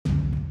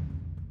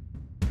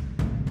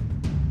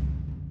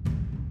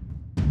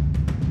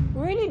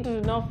really do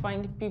not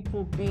find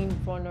people being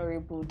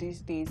vulnerable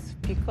these days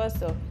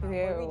because of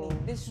fear. Really,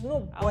 there's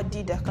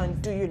nobody that can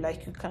do you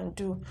like you can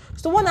do.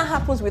 So what now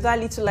happens with that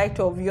little light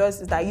of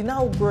yours is that you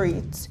now grow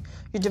it,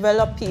 you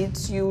develop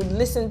it, you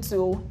listen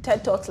to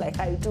TED Talks like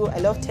I do. I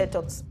love TED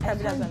Talks. I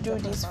can do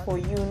this for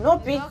you,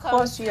 not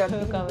because you are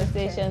being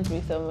Conversations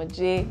with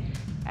Omo-J.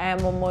 I am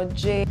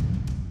Omo-J.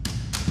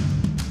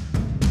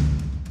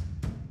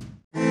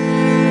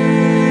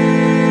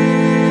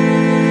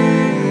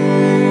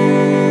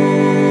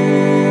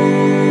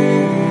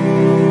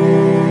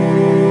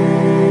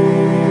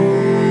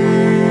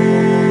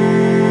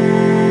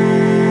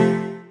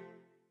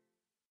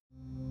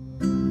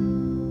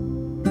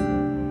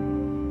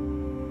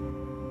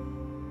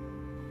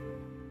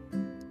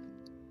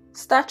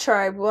 Star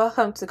Tribe,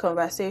 welcome to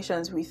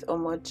Conversations with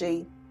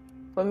Omo-J.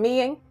 For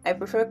me, I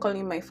prefer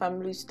calling my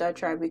family Star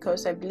Tribe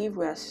because I believe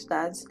we are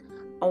stars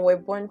and we're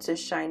born to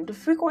shine. The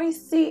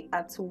frequency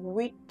at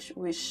which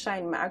we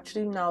shine might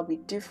actually now be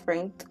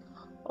different,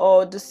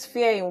 or the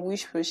sphere in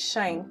which we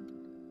shine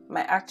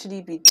might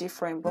actually be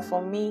different. But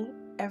for me,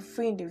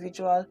 every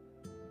individual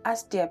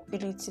has the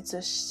ability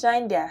to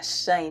shine their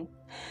shine.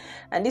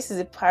 And this is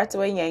the part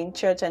when you're in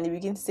church and you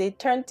begin to say,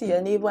 turn to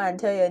your neighbor and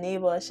tell your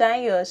neighbor,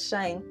 shine your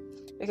shine.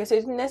 Because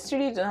you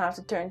necessarily don't have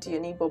to turn to your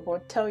neighbor,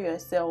 but tell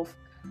yourself,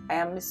 I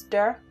am a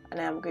star and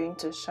I am going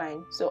to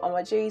shine. So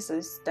Omo-J is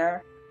a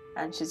star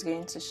and she's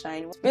going to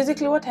shine.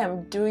 Basically what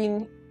I'm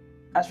doing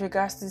as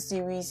regards to this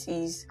series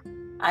is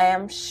I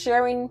am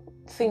sharing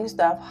things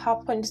that have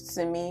happened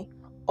to me,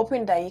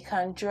 hoping that you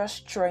can draw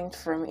strength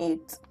from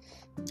it.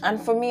 And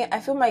for me,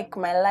 I feel like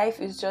my life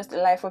is just a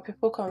life where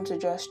people come to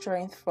draw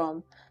strength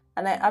from,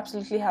 and I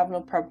absolutely have no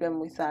problem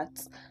with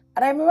that.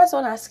 And I remember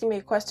someone asking me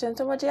a question,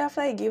 Omo-J, after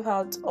I give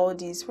out all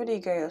this, where do you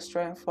get your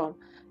strength from?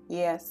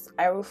 Yes,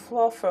 I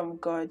refer from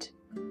God.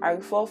 I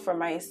refer from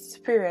my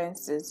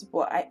experiences,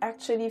 but I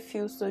actually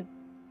feel so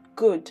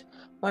good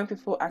when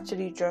people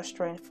actually draw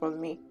strength from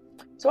me.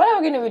 So what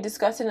are we going to be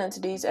discussing on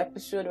today's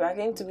episode? We're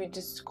going to be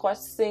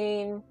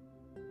discussing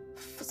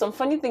some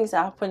funny things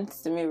that happened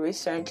to me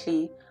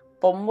recently,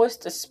 but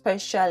most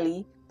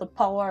especially the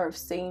power of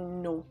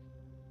saying no.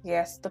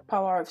 Yes, the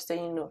power of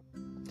saying no.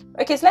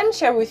 Okay, so let me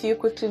share with you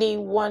quickly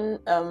one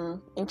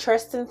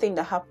interesting thing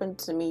that happened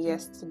to me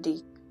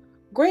yesterday.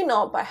 Growing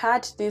up, I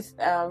had this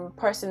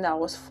person that I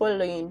was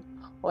following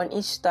on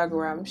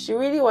Instagram. She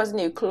really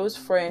wasn't a close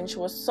friend. She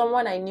was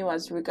someone I knew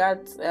as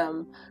regards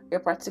a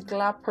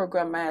particular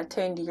program I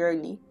attend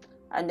yearly.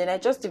 And then I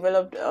just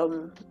developed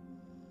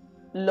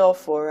love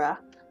for her.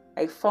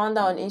 I found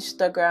her on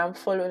Instagram,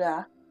 followed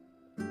her.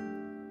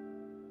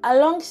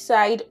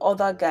 Alongside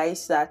other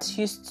guys that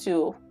used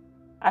to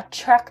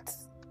attract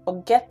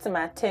or get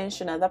my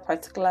attention at that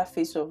particular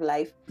phase of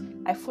life,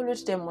 I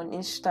followed them on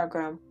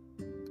Instagram.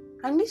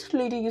 And this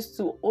lady used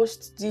to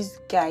host these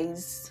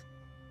guys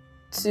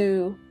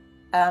to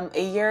a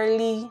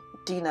yearly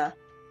dinner,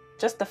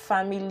 just the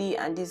family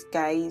and these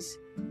guys.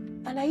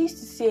 And I used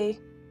to say,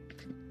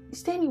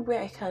 is there any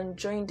way I can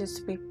join these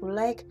people?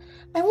 Like,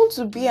 I want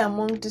to be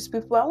among these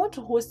people. I want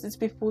to host these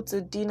people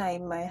to dinner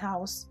in my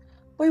house.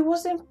 But it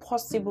wasn't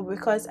possible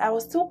because I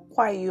was still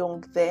quite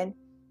young then.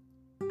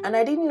 And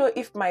I didn't know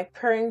if my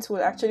parents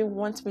would actually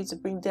want me to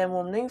bring them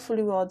home, knowing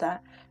fully well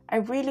that I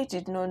really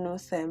did not know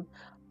them.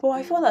 But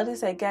I feel that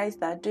these are guys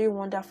that are doing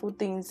wonderful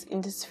things in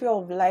the sphere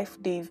of life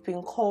they've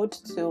been called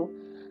to.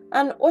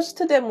 And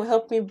hosting them will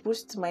help me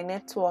boost my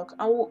network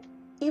and will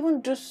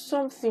even do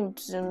something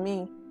to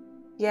me.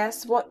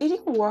 Yes, but it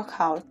didn't work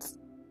out.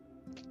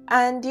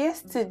 And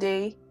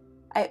yesterday,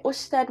 I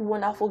hosted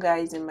wonderful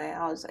guys in my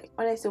house. Like,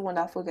 when I say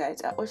wonderful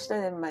guys, I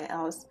hosted them in my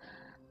house.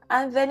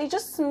 And then it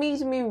just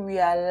made me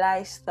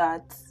realize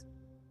that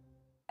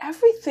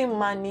everything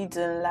man needs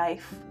in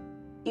life,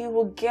 he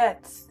will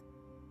get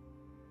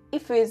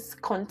if he's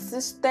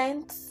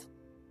consistent,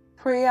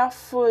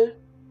 prayerful,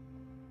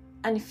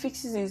 and he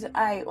fixes his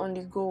eye on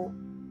the goal.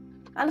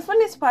 And the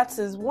funniest part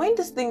is, when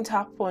these things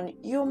happen,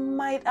 you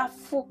might have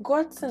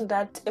forgotten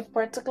that a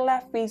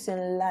particular phase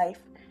in life,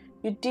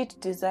 you did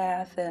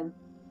desire them.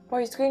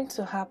 But it's going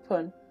to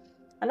happen.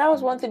 And that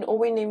was one thing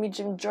Owenemi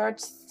Jim George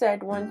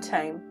said one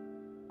time.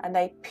 And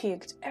I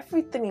picked,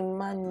 everything a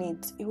man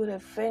needs, he will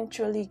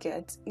eventually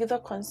get, either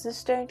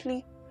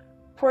consistently,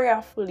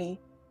 prayerfully,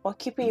 or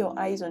keeping your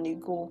eyes on a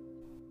goal.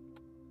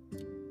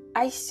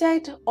 I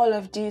said all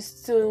of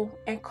this to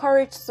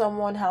encourage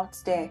someone out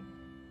there.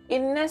 It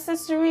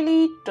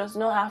necessarily does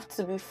not have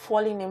to be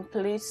falling in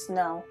place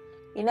now.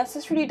 It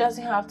necessarily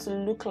doesn't have to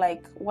look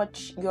like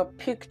what you're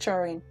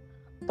picturing.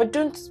 But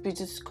don't be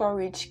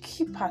discouraged.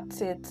 Keep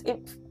at it. If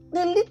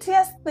the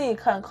littlest thing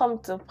can come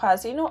to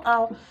pass, you know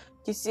how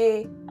you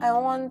say,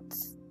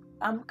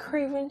 I'm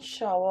craving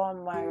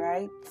shawarma,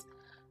 right?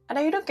 And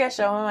then you don't get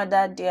shawarma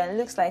that day and it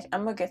looks like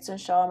I'm not getting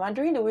shawarma. And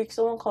during the week,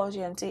 someone calls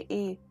you and say,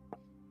 hey,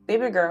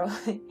 baby girl,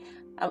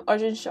 I'm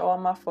ordering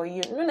shawarma for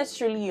you. Not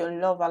necessarily your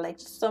lover, like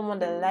someone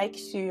that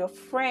likes you, your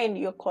friend,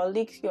 your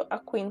colleagues, your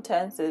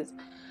acquaintances.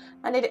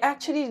 And they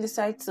actually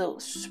decide to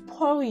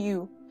spoil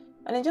you.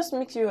 And it just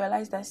makes you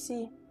realize that,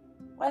 see,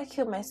 Why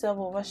kill myself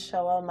over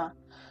shawarma?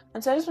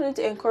 And so I just wanted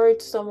to encourage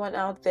someone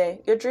out there.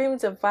 Your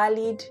dreams are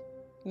valid.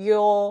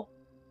 Your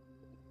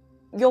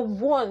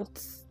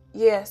wants,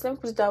 yes, let me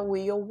put it that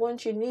way. Your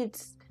wants, your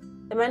needs,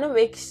 they might not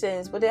make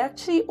sense, but they're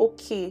actually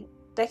okay.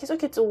 Like, it's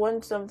okay to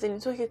want something,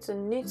 it's okay to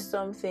need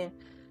something,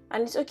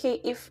 and it's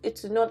okay if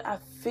it's not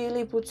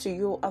available to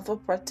you at a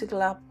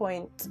particular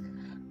point.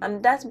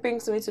 And that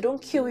brings me to, don't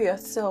kill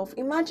yourself.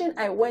 Imagine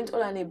I went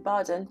on and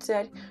about and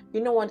said, you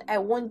know what, I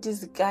want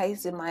these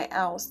guys in my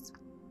house.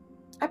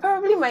 I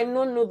probably might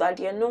not know that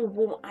they are not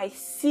whom I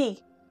see.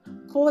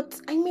 But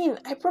I mean,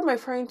 I brought my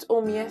friends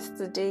home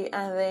yesterday,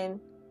 and then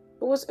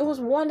it was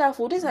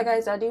wonderful. These are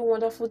guys that did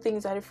wonderful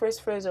things at the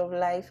first phase of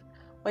life,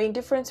 or in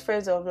different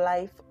phases of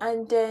life,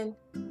 and then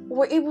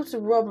we're able to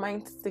rub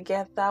minds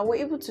together. We're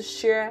able to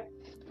share.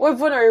 We're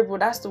vulnerable.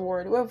 That's the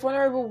word. We're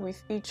vulnerable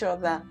with each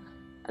other,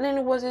 and then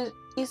it was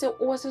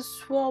a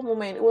swell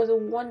moment. It was a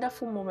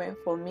wonderful moment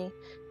for me.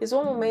 It's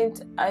one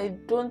moment I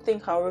don't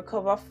think I'll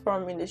recover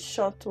from in a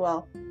short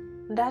while.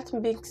 That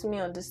makes me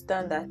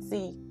understand that,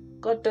 see,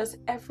 God does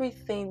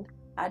everything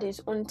at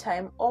His own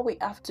time. All we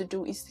have to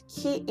do is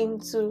key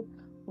into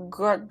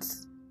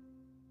God's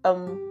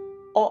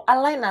or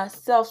align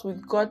ourselves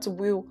with God's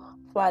will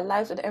for our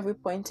lives at every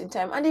point in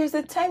time. And there is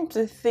a time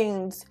to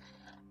things.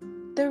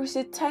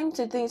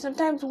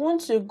 Sometimes we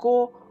want to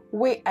go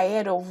way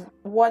ahead of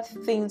what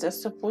things are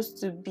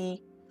supposed to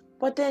be,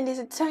 but then there's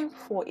a time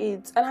for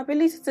it. And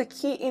ability to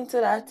key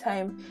into that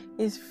time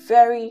is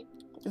very,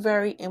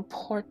 very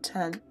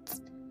important.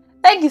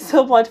 Thank you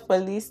so much for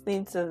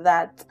listening to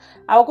that.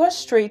 I'll go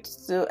straight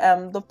to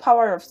the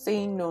power of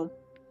saying no.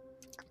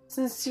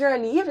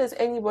 Sincerely, if there's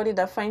anybody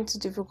that finds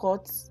it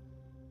difficult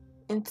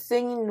in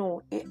saying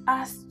no, it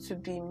has to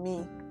be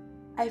me.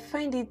 I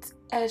find it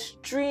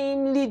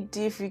extremely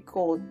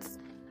difficult.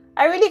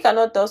 I really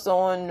cannot tell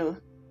someone no.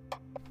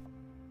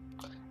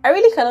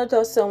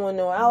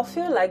 I'll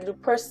feel like the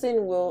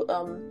person will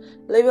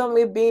label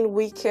me being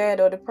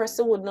wicked, or the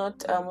person would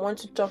not want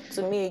to talk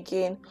to me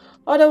again,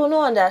 or they will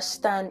not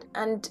understand.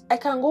 And I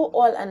can go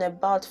all and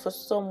about for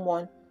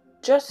someone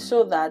just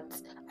so that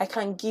I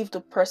can give the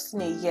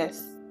person a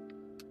yes.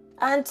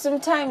 And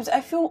sometimes I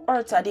feel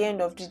hurt at the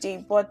end of the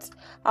day, but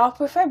I'll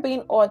prefer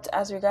being hurt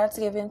as regards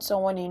giving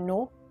someone a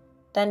no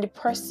than the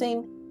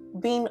person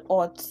being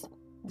hurt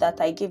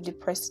that I give the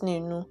person a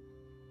no.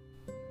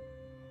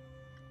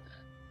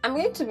 I'm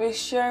going to be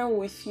sharing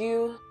with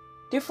you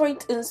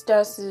different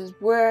instances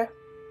where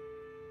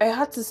I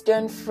had to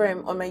stand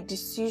firm on my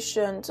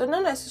decision. So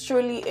not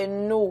necessarily a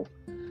no.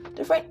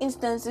 Different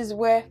instances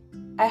where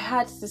I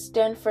had to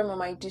stand firm on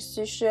my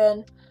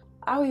decision,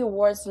 how it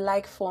was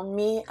like for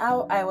me,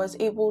 how I was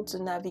able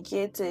to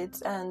navigate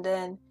it, and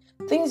then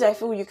things I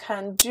feel you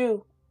can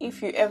do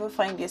if you ever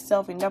find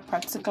yourself in that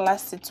particular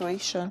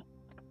situation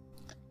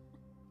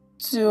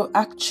to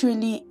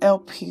actually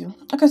help you.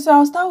 Okay, so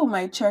I'll start with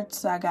my church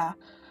saga.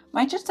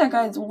 My church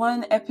saga is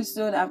one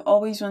episode I've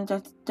always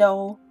wanted to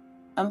tell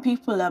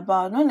people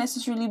about, not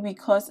necessarily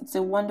because it's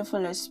a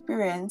wonderful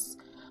experience,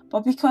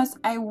 but because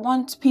I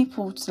want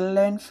people to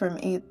learn from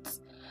it.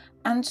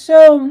 And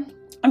so,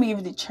 let me give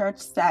you the church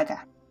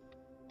saga.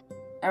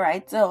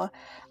 Alright, so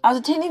I was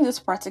attending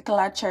this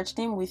particular church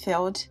named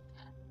Withheld,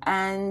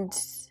 and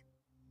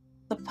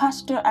the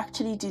pastor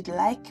actually did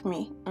like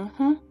me.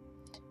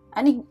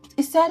 And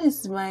he said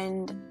his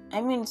mind.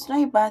 I mean, it's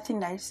not a bad thing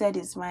that he said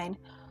his mind,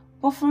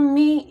 but for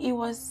me, it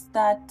was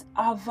that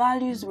our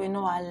values were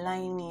not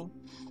aligning.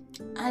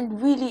 And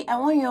really, I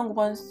want young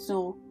ones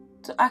to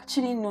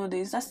actually know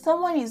this, that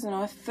someone is an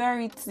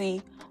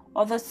authority,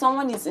 or that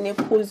someone is in a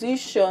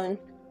position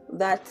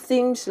that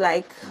seems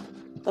like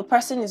the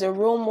person is a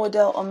role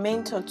model or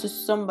mentor to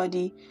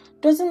somebody,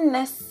 doesn't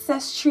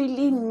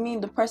necessarily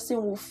mean the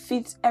person will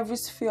fit every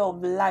sphere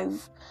of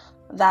life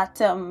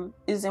that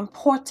is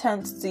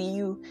important to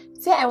you.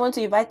 Say I want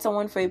to invite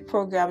someone for a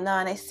program now,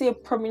 and I see a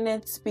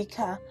prominent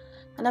speaker,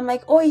 and I'm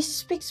like, oh, he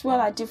speaks well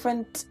at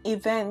different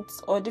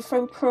events or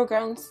different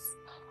programs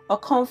or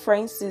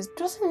conferences,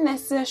 doesn't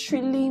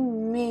necessarily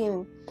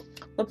mean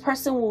the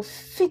person will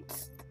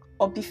fit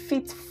or be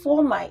fit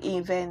for my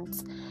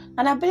event.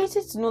 An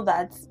ability to know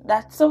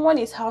that someone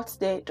is out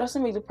there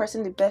doesn't make the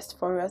person the best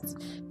for us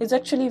is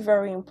actually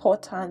very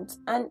important.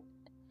 And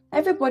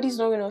everybody's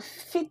not going to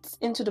fit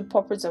into the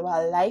purpose of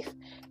our life.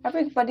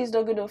 Everybody's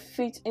not going to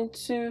fit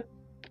into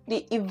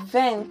the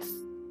events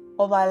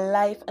of our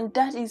life, and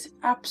that is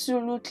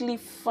absolutely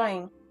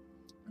fine.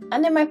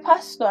 And then my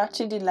pastor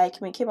actually did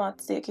like me, came out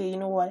to say, okay, you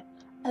know what,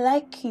 I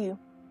like you,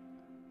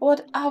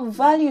 but our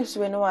values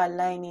were not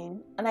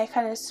aligning. And I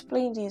can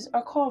explain these.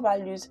 Our core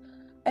values,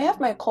 I have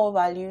my core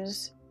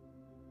values,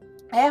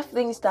 I have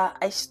things that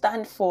I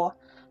stand for.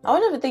 And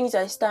one of the things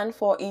I stand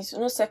for is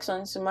no sex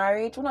until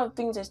marriage. One of the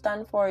things I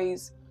stand for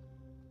is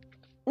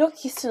no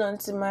kissing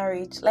until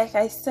marriage. Like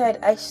I said,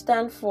 I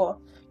stand for.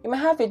 You might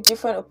have a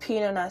different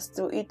opinion as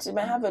to it. You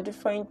might have a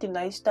different thing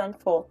that I stand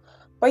for.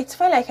 But it's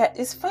fine.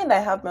 It's fine that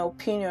I have my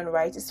opinion,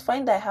 right? It's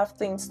fine that I have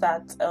things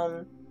that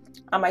are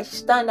my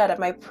standard, are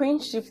my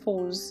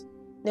principles.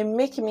 They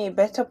make me a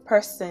better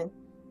person.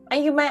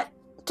 and you might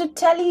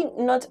totally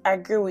not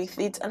agree with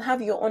it and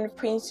have your own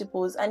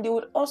principles, and they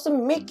would also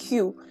make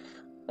you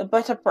a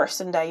better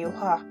person that you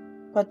are.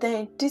 But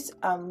then these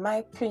are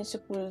my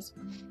principles.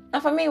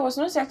 And for me, it was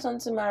no sex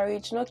until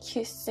marriage, no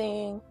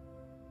kissing.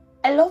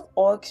 I love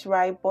hugs,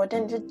 right? But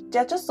then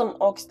there are just some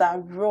hugs that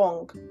are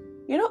wrong.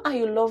 You know how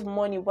you love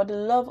money, but the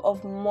love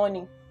of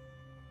money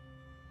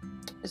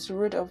is the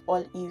root of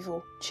all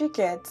evil.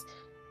 Chickens.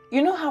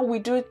 You know how we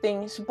do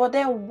things, but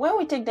then when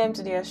we take them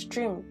to the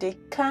extreme, they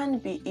can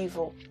be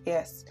evil.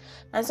 Yes.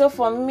 And so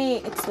for me,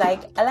 it's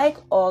like I like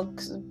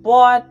hugs,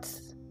 but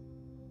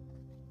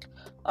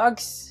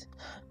hugs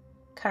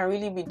can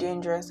really be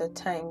dangerous at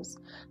times.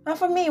 And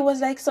for me, it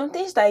was like some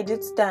things that I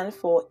did stand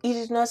for, it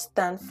did not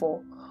stand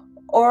for.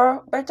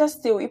 Or better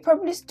still, it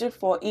probably stood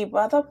for it,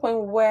 but at that point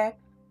where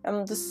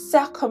the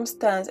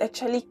circumstance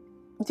actually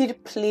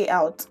did play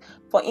out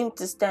for him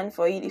to stand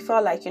for it, it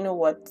felt like, you know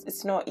what,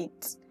 it's not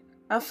it.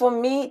 And for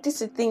me,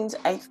 these are things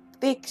I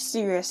take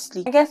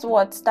seriously. And guess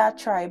what? That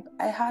tribe,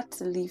 I had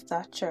to leave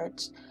that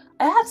church.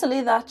 I had to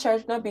leave that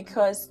church not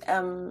because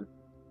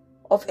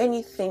of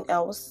anything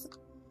else,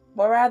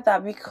 but rather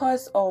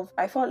because of,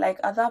 I felt like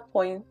at that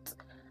point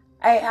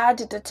I had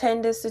the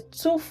tendency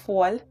to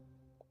fall.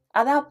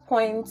 At that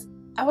point,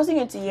 I wasn't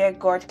going to hear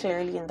God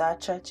clearly in that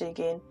church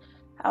again.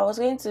 It was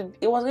going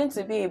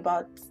to be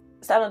about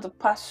sound of the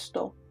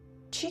pastor.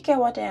 Do you get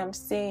what I am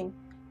saying?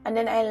 And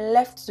then I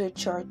left the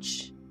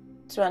church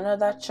to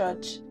another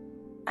church,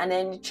 and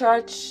then the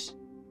church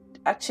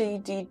actually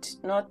did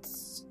not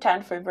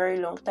stand for a very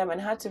long time,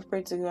 and I had to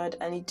pray to God,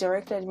 and He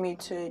directed me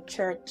to a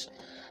church.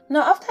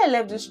 Now, after I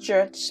left this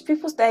church,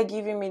 people started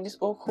giving me this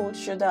cold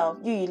shoulder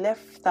of you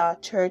left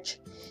that church,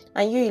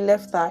 and you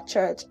left that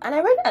church. And I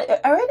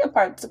read a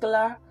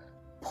particular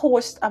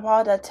post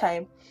about that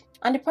time,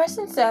 and the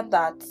person said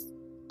that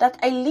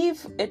I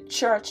leave a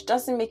church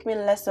doesn't make me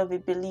less of a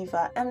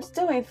believer. I'm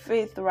still in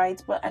faith, right?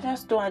 But I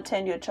just don't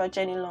attend your church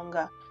any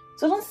longer.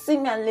 So don't see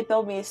me and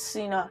label me a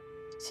sinner.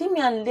 See me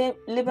and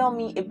label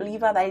me a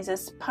believer that is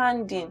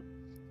expanding.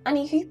 And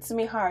it hits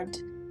me hard,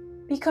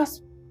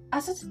 because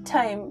at the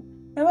time,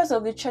 members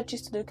of the church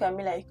used to look at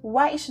me like,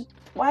 why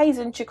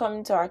isn't she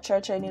coming to our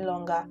church any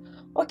longer?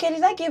 Okay,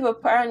 did I give a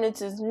prior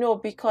notice? No,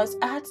 because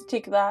I had to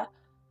take that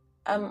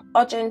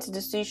urgent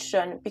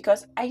decision,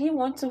 because I didn't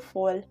want to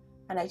fall,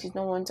 and I did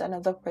not want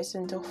another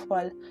person to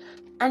fall.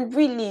 And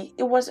really,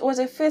 it was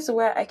a phase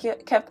where I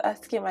kept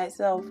asking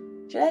myself,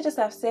 should I just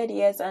have said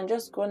yes and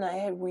just gone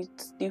ahead with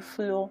the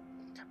flow?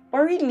 But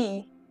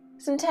really,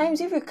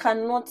 sometimes if you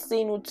cannot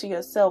say no to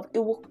yourself, it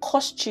will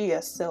cost you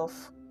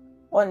yourself.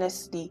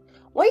 Honestly,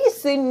 when you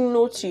say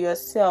no to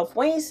yourself,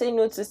 when you say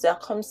no to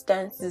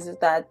circumstances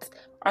that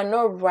are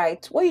not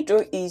right, what you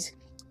do is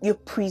you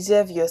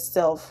preserve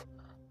yourself.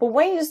 But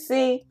when you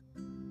say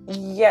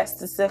yes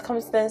to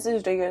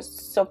circumstances that you're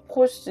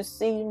supposed to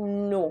say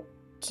no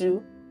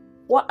to,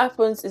 what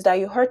happens is that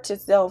you hurt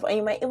yourself, and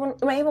it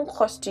might even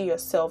cost you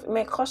yourself. It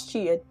might cost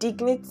you your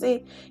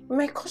dignity. It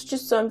might cost you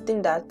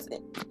something that,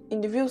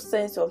 in the real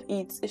sense of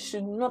it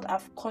should not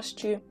have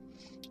cost you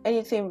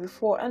anything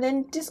before. And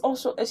then this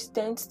also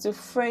extends to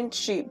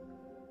friendship.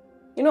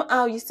 You know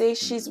how you say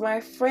she's my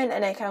friend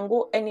and I can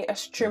go any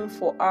extreme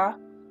for her,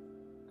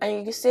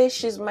 and you say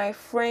she's my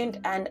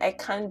friend and I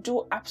can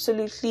do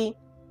absolutely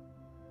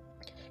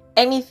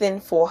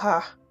anything for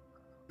her.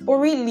 But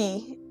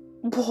really,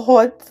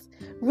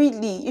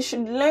 you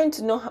should learn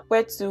to know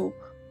where to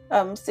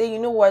say, you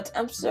know what,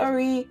 I'm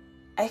sorry,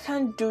 I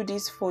can't do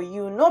this for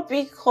you. Not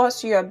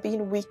because you are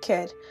being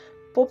wicked,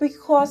 but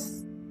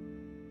because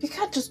you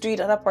can't just do it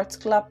at a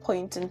particular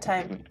point in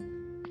time.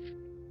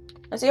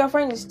 And so your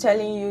friend is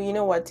telling you, you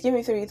know what, give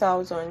me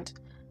 3,000.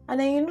 And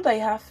then you know that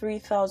you have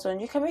 3,000.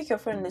 You can make your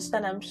friend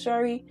understand, I'm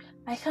sorry,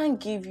 I can't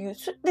give you.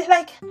 So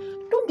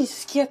don't be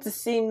scared to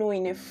say no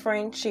in a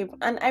friendship.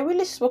 And I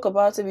really spoke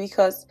about it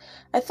because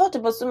I thought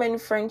about so many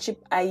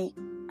friendships I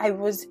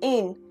was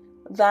in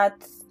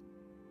that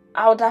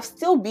I would have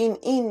still been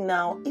in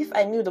now if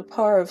I knew the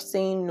power of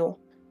saying no.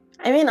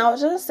 I mean, I would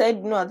just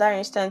said no at that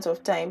instance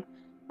of time,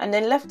 and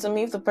then left to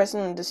me. If the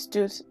person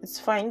understood, it's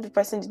fine. If the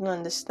person did not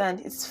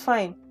understand, it's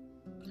fine.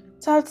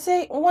 So I'd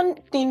say one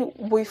thing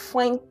we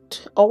find,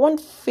 or one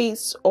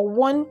phase, or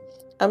one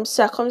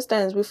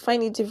circumstance we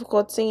find it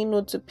difficult saying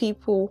no to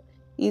people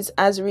is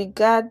as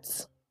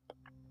regards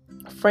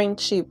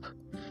friendship.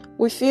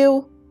 We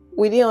feel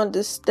we didn't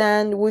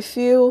understand. We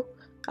feel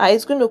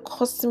it's going to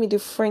cost me the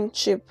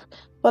friendship.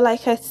 But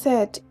like I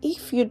said,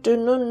 if you do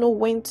not know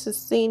when to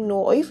say no,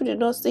 or if you do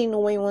not say no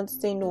when you want to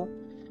say no,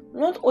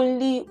 not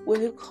only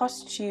will it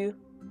cost you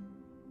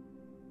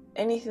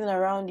anything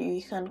around you,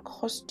 it can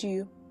cost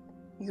you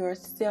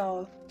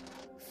yourself.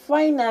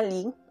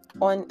 Finally,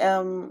 on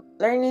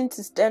learning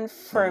to stand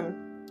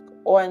firm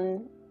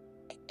on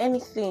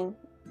anything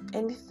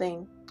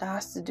that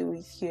has to do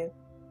with you.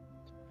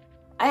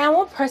 I am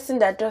one person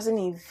that doesn't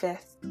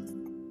invest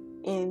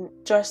in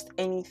just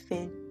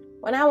anything.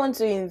 When I want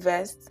to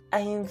invest, I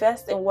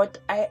invest in what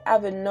I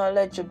have a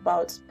knowledge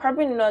about.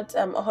 Probably not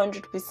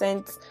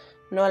 100%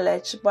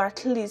 knowledge, but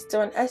at least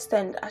to an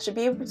extent I should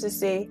be able to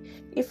say,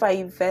 if I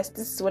invest,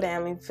 this is what I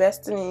am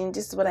investing in,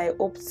 this is what I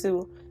hope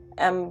to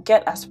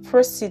get as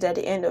proceed at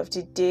the end of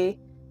the day,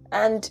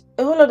 and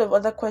a whole lot of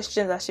other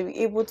questions I should be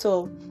able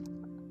to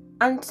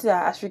answer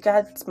as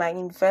regards my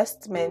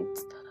investment.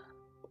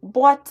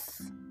 But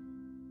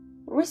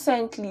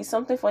recently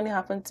something funny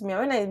happened to me.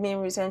 When I mean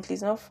recently,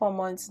 it's not 4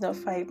 months, it's not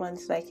 5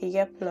 months, like a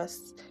year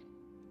plus.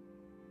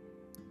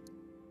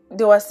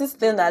 There was this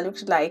thing that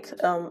looked like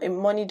a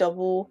money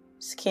double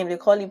scheme. They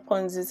call it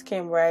Ponzi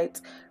scheme, right?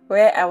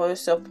 Where I was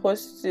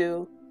supposed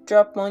to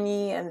drop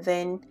money, and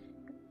then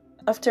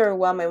after a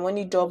while my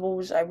money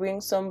doubles. I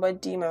bring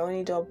somebody, my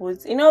money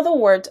doubles. In other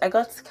words, I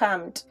got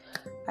scammed.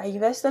 I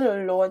invested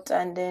a lot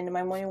and then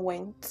my money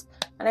went.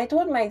 And I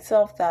told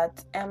myself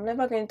that I'm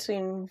never going to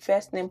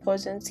invest in a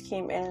Ponzi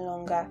scheme any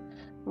longer.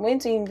 I'm going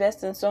to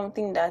invest in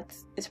something that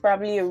is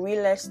probably a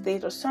real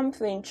estate or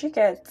something.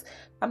 Tricket.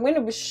 I'm going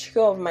to be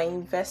sure of my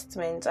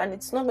investment, and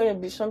it's not going to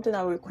be something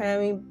that will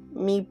require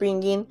me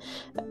bringing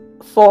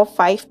 4 or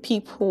 5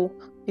 people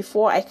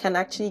before I can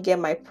actually get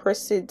my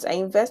proceeds. I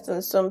invest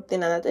in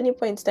something, and at any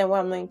point in time where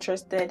I'm not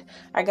interested,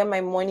 I get my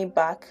money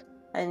back,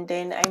 and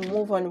then I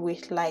move on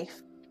with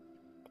life.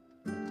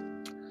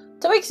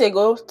 2 weeks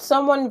ago,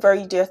 someone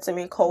very dear to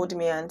me called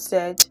me and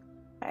said,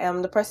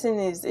 the person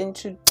is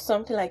into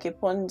something like a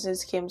Ponzi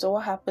scheme. So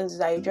what happens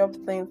is I drop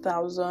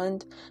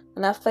 10,000,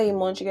 and after a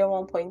month you get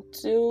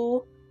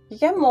 1.2. You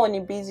get money,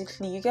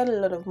 basically. You get a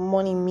lot of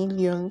money,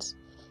 millions.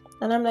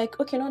 And I'm like,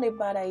 okay, not a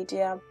bad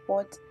idea,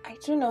 but I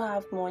do not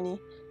have money.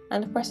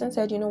 And the person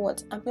said, you know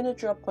what, I'm going to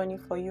drop money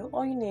for you.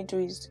 All you need to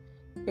do is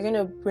you're going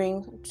to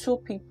bring 2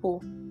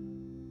 people.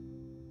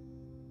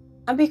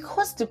 And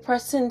because the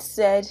person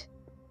said,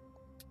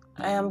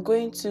 I am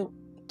going to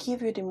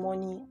give you the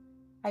money,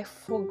 I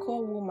forgot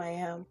whom I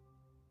am.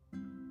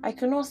 I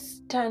could not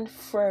stand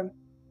firm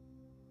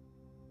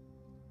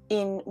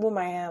in whom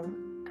I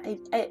am.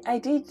 I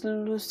did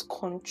lose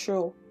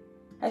control.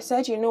 I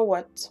said, you know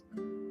what?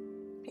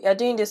 You're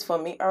doing this for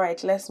me. All right,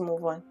 let's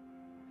move on.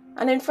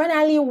 And then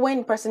finally, when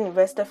the person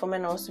invested for me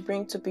and I was to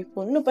bring 2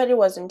 people, nobody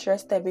was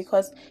interested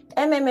because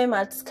MMM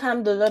had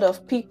scammed a lot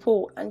of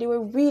people and they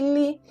were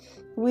really,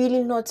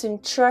 really not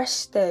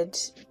interested.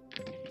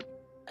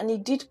 And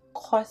it did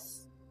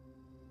cause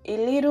a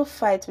little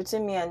fight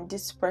between me and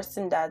this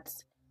person that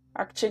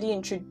actually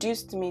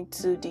introduced me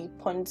to the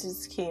Ponzi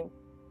scheme.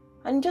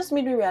 And it just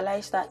made me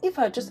realize that if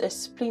I just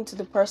explained to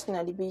the person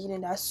at the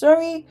beginning that,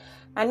 sorry,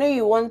 I know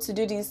you want to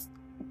do this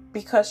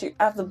because you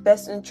have the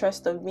best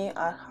interest of me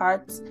at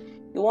heart.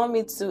 You want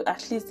me to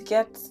at least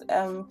get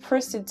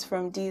proceeds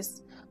from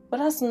this. But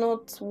that's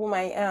not whom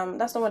I am.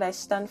 That's not what I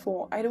stand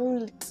for. I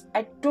don't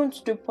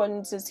do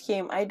Ponzi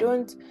scheme. I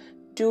don't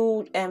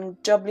do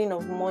doubling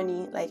of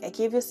money. Like, I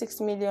gave you 6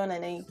 million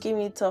and then you give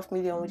me 12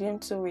 million within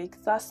 2 weeks.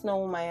 That's not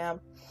whom I am.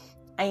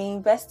 I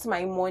invest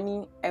my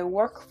money, I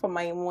work for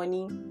my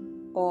money,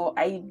 or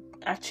I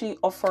actually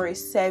offer a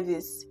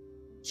service.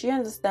 Do you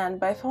understand?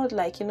 But I felt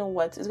like, you know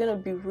what, it's gonna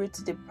be rude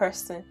to the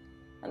person.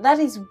 And that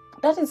is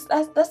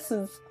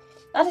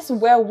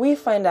where we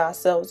find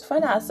ourselves.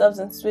 Find ourselves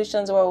in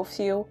situations where we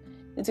feel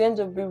it's going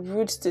to be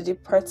rude to the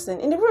person.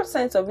 In the real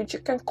sense of it, you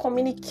can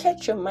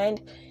communicate your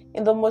mind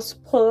in the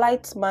most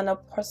polite manner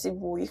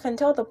possible. You can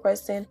tell the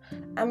person,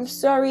 I'm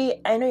sorry,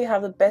 I know you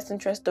have the best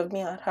interest of me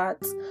at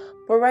heart,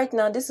 but right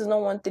now this is not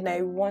one thing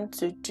I want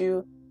to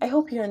do. I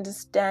hope you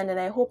understand, and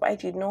I hope I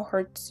did not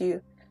hurt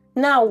you.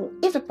 Now,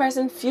 if the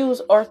person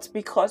feels hurt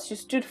because you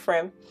stood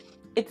firm,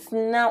 it's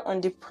now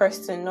on the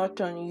person, not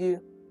on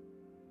you.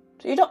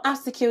 So you don't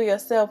have to kill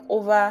yourself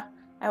over,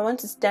 I want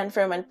to stand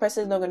firm and the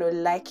person is not going to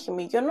like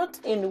me. You're not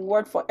in the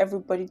world for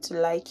everybody to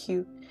like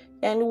you.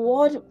 You're in the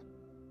world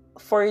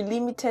for a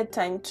limited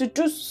time to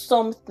do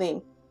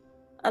something.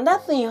 And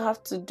that thing you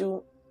have to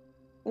do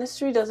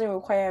necessarily doesn't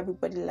require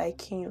everybody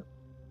liking you.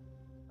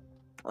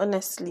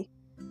 Honestly.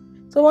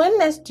 So when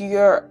next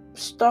you're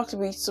stuck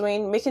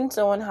between making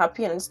someone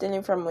happy and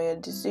standing firm on your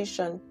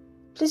decision,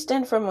 please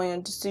stand firm on your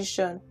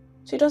decision.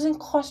 So it doesn't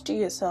cost you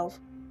yourself.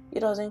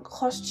 It doesn't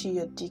cost you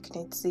your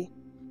dignity.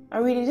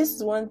 And really, this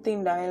is one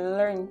thing that I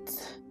learned.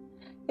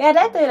 Yeah,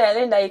 that thing I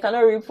learned, that you cannot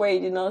reap where you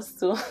did not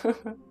sow.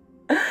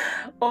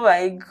 Oh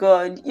my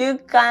God, you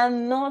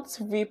cannot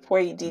reap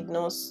where you did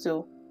not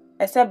sow,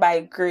 except by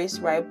grace,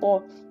 right?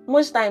 But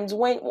most times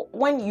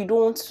when you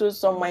don't sow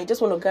somewhere, you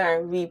just want to go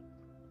and reap.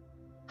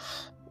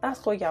 That's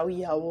called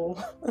yahoo.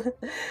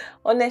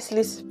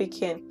 Honestly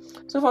speaking.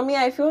 So for me,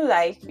 I feel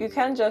like you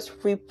can't just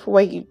reap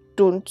where you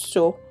don't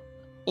sow.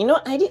 You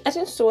know, I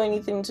didn't sow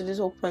anything into this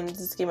Ponzi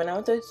scheme, and I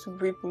wanted to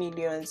reap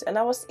millions, and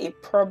that was a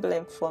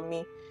problem for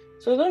me.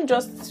 So don't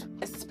just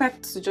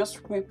expect to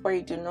just reap where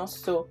you do not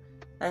sow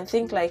and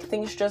think like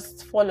things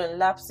just fall on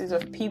lapses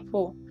of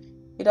people.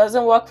 It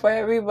doesn't work for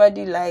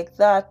everybody like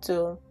that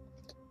too.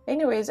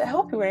 Anyways, I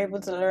hope you were able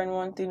to learn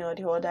one thing or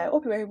the other. I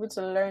hope you were able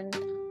to learn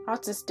how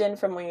to stand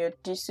firm on your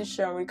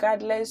decision,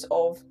 regardless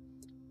of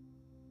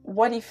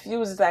what it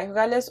feels like,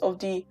 regardless of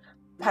the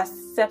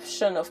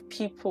perception of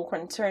people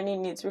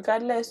concerning it,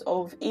 regardless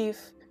of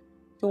if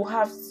you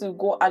have to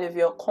go out of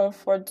your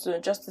comfort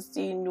zone just to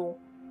say no,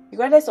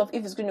 regardless of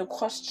if it's going to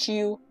cost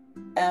you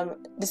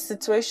the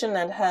situation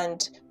at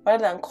hand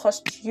rather than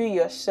cost you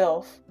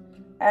yourself.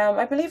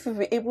 I believe if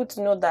we're able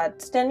to know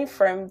that standing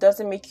firm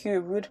doesn't make you a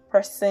rude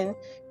person,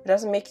 it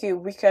doesn't make you a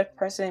wicked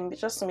person, it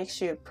just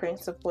makes you a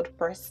principled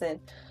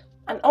person.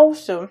 And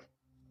also,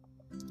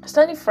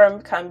 standing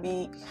firm can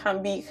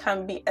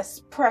be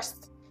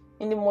expressed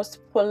in the most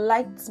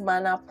polite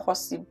manner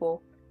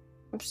possible.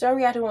 I'm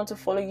sorry, I don't want to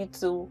follow you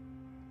to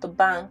the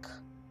bank.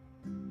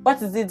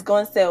 What is it,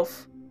 gone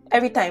self?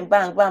 Every time,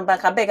 bank,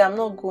 I beg, I'm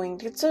not going.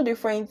 It's two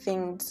different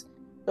things.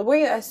 The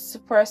way you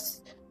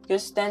express your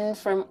standing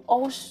firm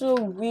also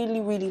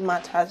really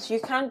matters. You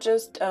can't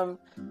just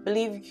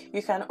believe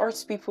you can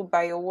hurt people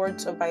by your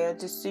words or by your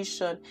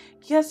decision.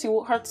 Yes, you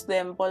will hurt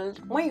them, but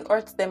when you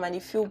hurt them and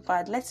you feel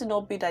bad, let it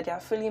not be that they are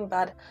feeling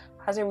bad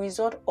as a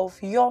result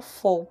of your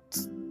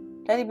fault.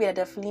 Let it be that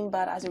they're feeling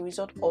bad as a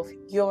result of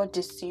your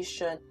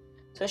decision.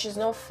 So she's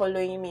not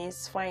following me,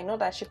 it's fine. Not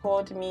that she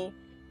called me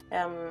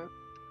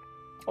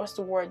what's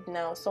the word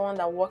now? Someone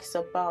that walks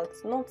about.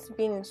 Not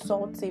being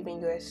insultive in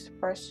your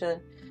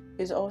expression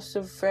is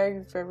also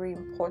very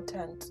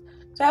important.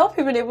 So I hope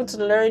you've been able to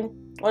learn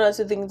one or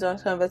two things on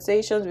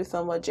conversations with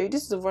Omoje.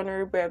 This is a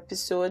vulnerable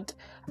episode.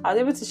 I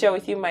was able to share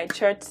with you my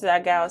church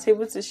saga. I was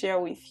able to share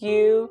with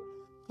you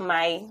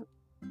my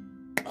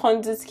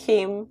Ponzi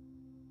scheme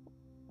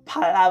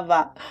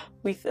palaver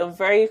with a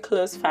very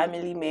close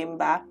family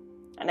member,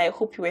 and I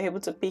hope you were able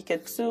to pick a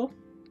 2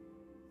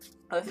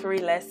 or 3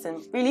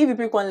 lesson. Really, if you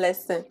pick one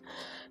lesson,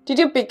 did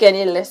you pick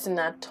any lesson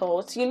at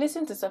all? So you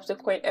listen to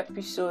subsequent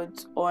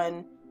episodes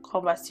on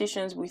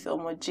conversations with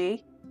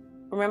Omoje.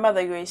 Remember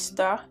that you're a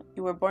star.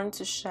 You were born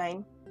to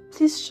shine.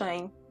 Please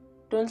shine.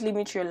 Don't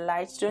limit your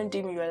light. Don't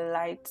dim your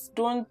light.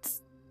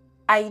 Don't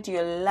hide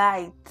your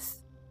light.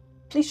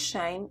 Please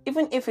shine.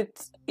 Even if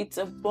it's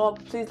a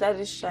bulb, please let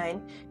it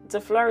shine. It's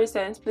a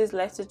fluorescence, please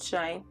let it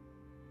shine.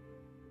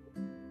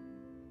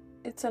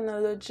 It's an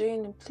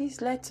halogen,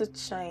 please let it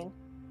shine.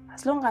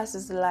 As long as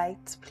it's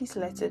light, please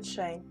let it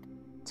shine.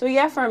 So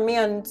yeah, from me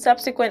on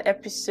subsequent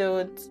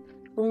episodes,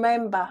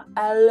 remember,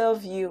 I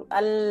love you.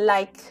 And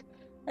like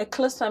a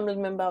close family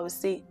member would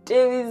say,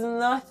 there is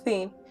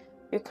nothing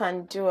you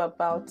can do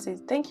about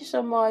it. Thank you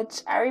so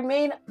much. I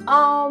remain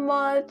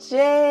Omoje.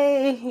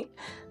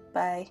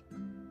 Bye.